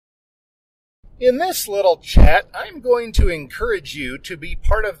In this little chat, I'm going to encourage you to be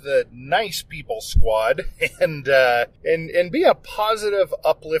part of the nice people squad and be a positive,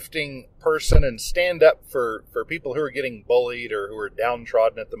 uplifting person and stand up for people who are getting bullied or who are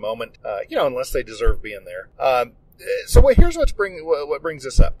downtrodden at the moment, unless they deserve being there. Here's what brings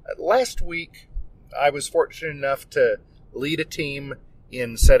us up. Last week, I was fortunate enough to lead a team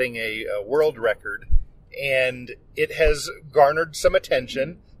in setting a world record, and it has garnered some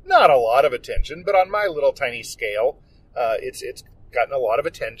attention. Not a lot of attention, but on my little tiny scale, it's gotten a lot of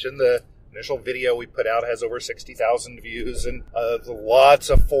attention. The initial video we put out has over 60,000 views, and lots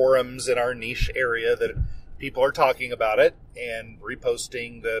of forums in our niche area that people are talking about it and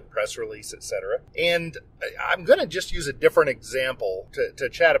reposting the press release, etc. And I'm going to just use a different example to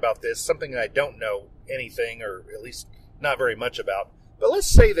chat about this, something I don't know anything, or at least not very much about. But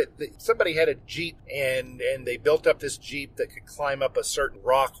let's say that somebody had a Jeep and they built up this Jeep that could climb up a certain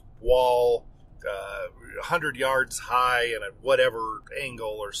rock wall 100 yards high and at whatever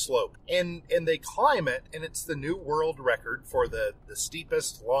angle or slope. And they climb it, and it's the new world record for the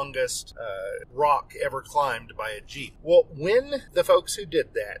steepest, longest rock ever climbed by a Jeep. Well, when the folks who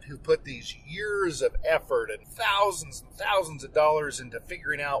did that, who put these years of effort and thousands of dollars into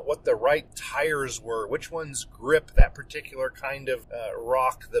figuring out what the right tires were, which ones grip that particular kind of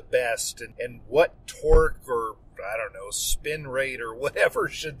rock the best, and what torque or, I don't know, spin rate or whatever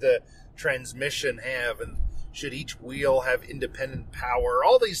should the transmission have, and should each wheel have independent power,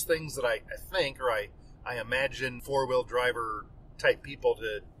 all these things that I think, or I imagine four-wheel driver type people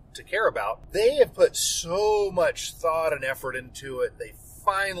to care about. They have put so much thought and effort into it. They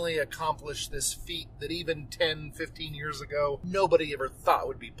finally accomplished this feat that even 10, 15 years ago, nobody ever thought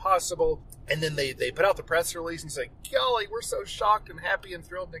would be possible. And then they put out the press release and say, golly, we're so shocked and happy and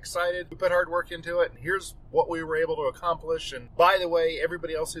thrilled and excited. We put hard work into it, and here's what we were able to accomplish. And by the way,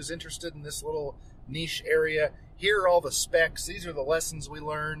 everybody else who's interested in this little niche area, here are all the specs. These are the lessons we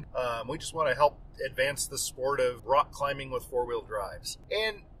learned. We just want to help advance the sport of rock climbing with four-wheel drives.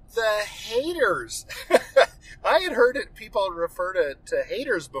 And the haters. I had heard people refer to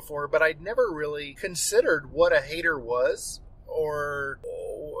haters before, but I'd never really considered what a hater was, or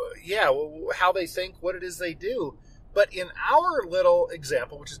how they think, what it is they do. But in our little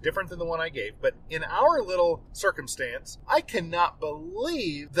example, which is different than the one I gave, but in our little circumstance, I cannot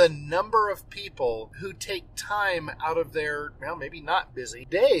believe the number of people who take time out of their, maybe not busy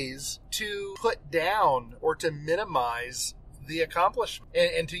days to put down or to minimize the accomplishment.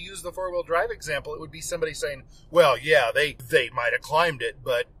 And to use the four-wheel drive example, it would be somebody saying, well, yeah, they might have climbed it,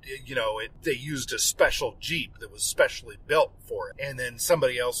 but, they used a special Jeep that was specially built for it. And then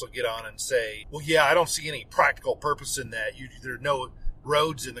somebody else will get on and say, well, yeah, I don't see any practical purpose in that. There are no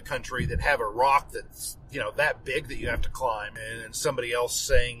roads in the country that have a rock that's, that big that you have to climb. And then somebody else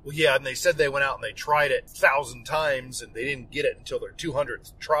saying, well, yeah, and they said they went out and they tried it 1,000 times and they didn't get it until their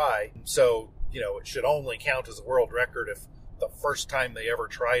 200th try. So, it should only count as a world record if the first time they ever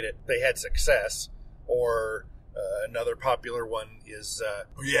tried it, they had success. Or another popular one is,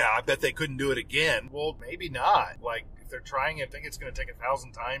 I bet they couldn't do it again. Well, maybe not. Like, if they're trying it, think it's going to take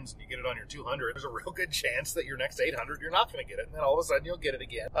 1,000 times and you get it on your 200, there's a real good chance that your next 800, you're not going to get it. And then all of a sudden you'll get it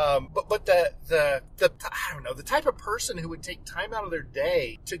again. But the I don't know, the type of person who would take time out of their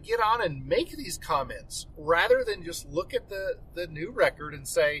day to get on and make these comments rather than just look at the new record and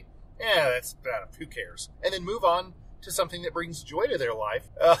say, who cares? And then move on to something that brings joy to their life,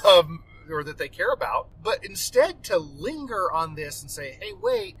 or that they care about, but instead to linger on this and say, hey,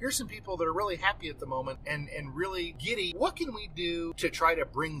 wait, here's some people that are really happy at the moment and really giddy. What can we do to try to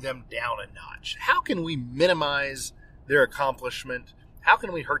bring them down a notch? How can we minimize their accomplishment? How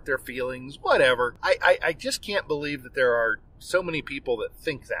can we hurt their feelings? Whatever. I just can't believe that there are so many people that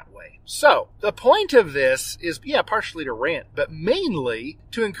think that way. So the point of this is, partially to rant, but mainly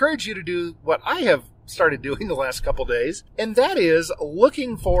to encourage you to do what I have started doing the last couple days, and that is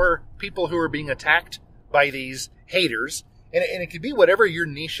looking for people who are being attacked by these haters. And it could be whatever your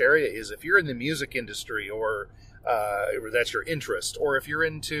niche area is. If you're in the music industry, or that's your interest, or if you're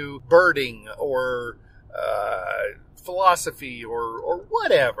into birding or philosophy or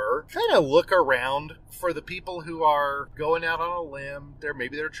whatever, kind of look around for the people who are going out on a limb.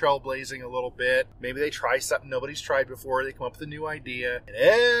 Maybe they're trailblazing a little bit. Maybe they try something nobody's tried before. They come up with a new idea, and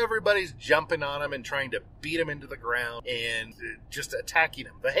everybody's jumping on them and trying to beat them into the ground and just attacking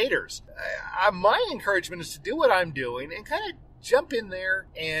them. The haters. My encouragement is to do what I'm doing and kind of jump in there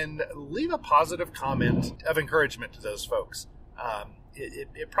and leave a positive comment of encouragement to those folks.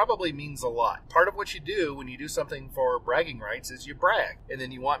 It probably means a lot. Part of what you do when you do something for bragging rights is you brag. And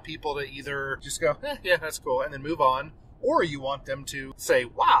then you want people to either just go, yeah, that's cool, and then move on. or you want them to say,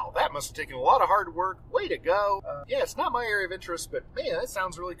 wow, that must have taken a lot of hard work, way to go. Yeah, it's not my area of interest, but man, that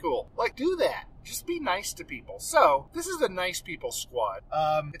sounds really cool. Like, do that. Just be nice to people. So, this is the Nice People Squad.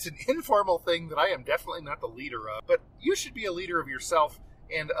 It's an informal thing that I am definitely not the leader of, but you should be a leader of yourself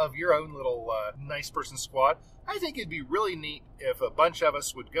and of your own little nice person squad. I think it'd be really neat if a bunch of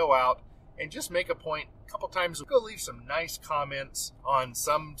us would go out and just make a point a couple times, go leave some nice comments on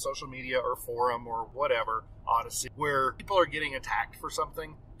some social media or forum or whatever, Odyssey, where people are getting attacked for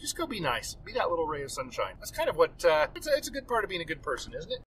something. Just go be nice. Be that little ray of sunshine. That's kind of what, it's a good part of being a good person, isn't it?